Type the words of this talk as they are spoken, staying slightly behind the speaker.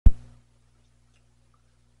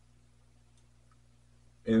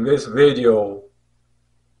In this video,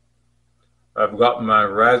 I've got my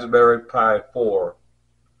Raspberry Pi 4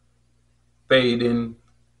 fade-in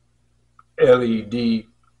LED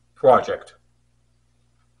project.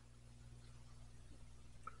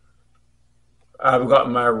 I've got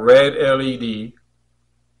my red LED,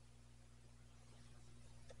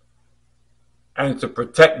 and to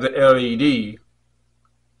protect the LED,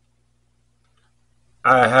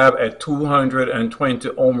 I have a 220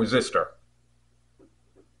 ohm resistor.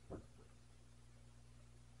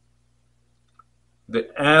 The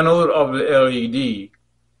anode of the LED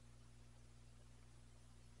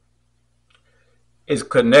is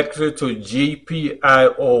connected to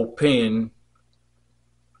GPIO pin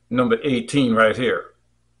number 18 right here.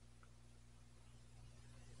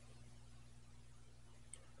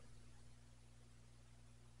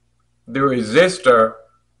 The resistor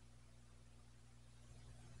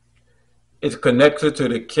is connected to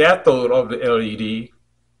the cathode of the LED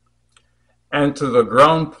and to the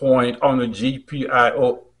ground point on the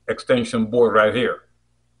GPIO extension board right here.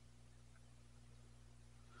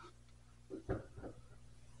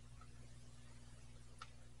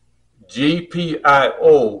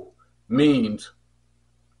 GPIO means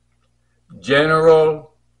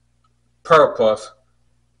General Purpose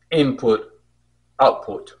Input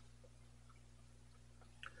Output.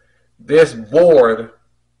 This board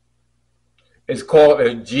is called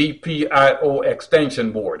a GPIO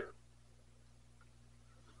extension board.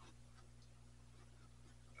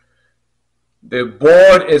 The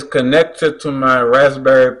board is connected to my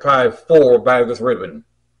Raspberry Pi 4 by this ribbon.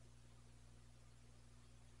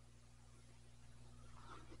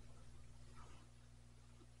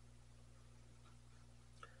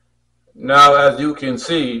 Now, as you can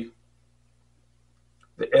see,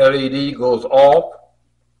 the LED goes off,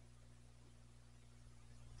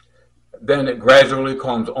 then it gradually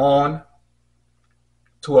comes on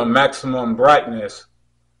to a maximum brightness,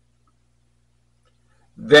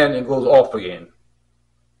 then it goes off again.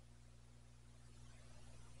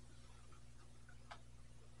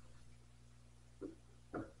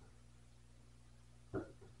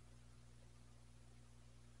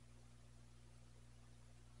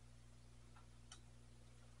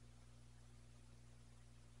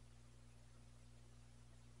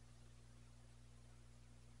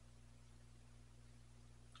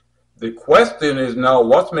 The question is now,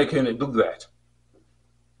 what's making it do that?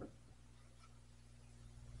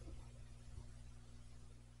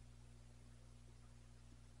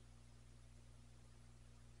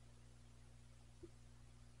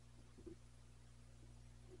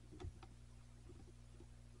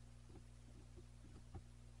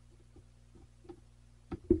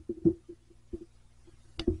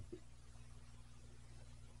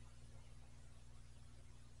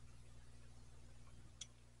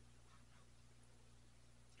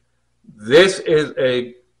 This is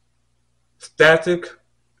a static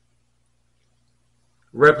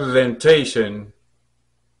representation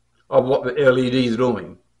of what the LED is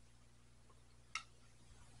doing.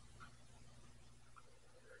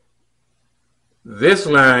 This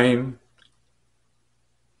line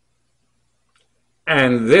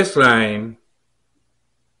and this line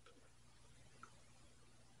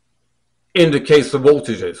indicates the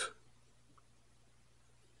voltages.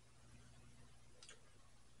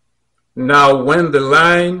 Now, when the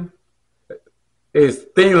line is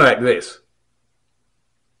thin like this,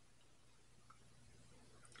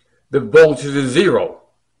 the voltage is 0.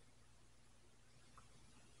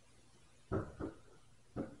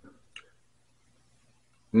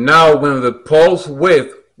 Now, when the pulse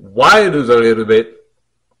width widens a little bit,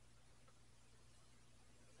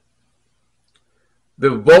 the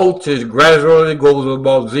voltage gradually goes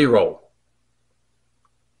above 0.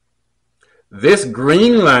 This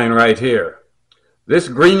green line right here, this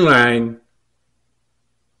green line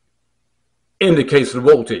indicates the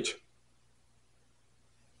voltage.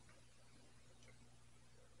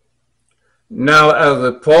 Now, as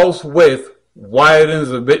the pulse width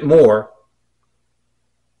widens a bit more,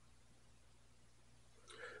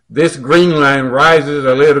 this green line rises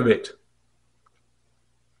a little bit.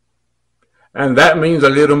 And that means a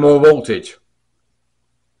little more voltage.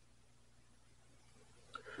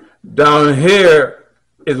 Down here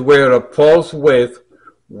is where the pulse width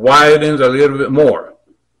widens a little bit more.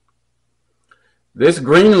 This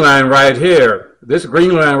green line right here, this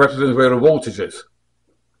green line represents where the voltage is.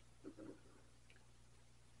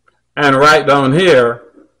 And right down here,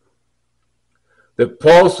 the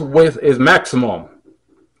pulse width is maximum.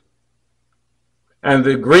 And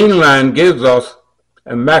the green line gives us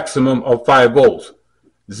a maximum of 5 volts,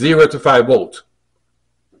 0 to 5 volts.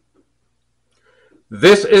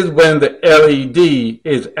 This is when the LED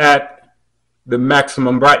is at the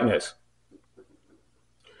maximum brightness.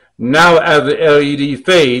 Now as the LED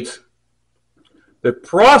fades, the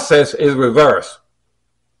process is reversed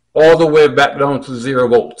all the way back down to 0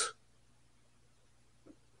 volts.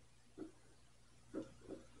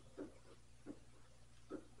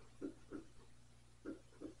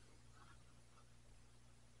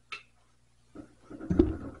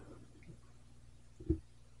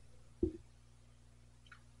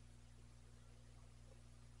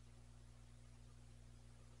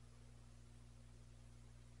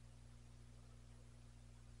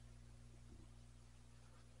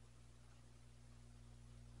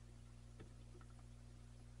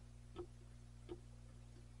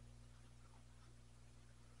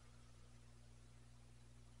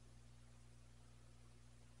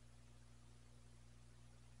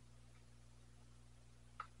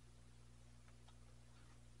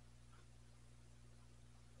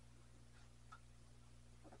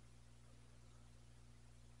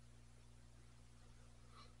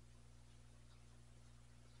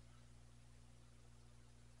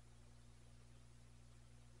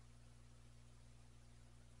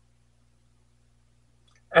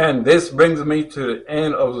 And this brings me to the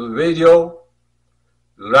end of the video.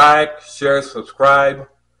 Like, share, subscribe.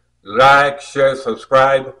 Like, share,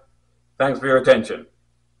 subscribe. Thanks for your attention.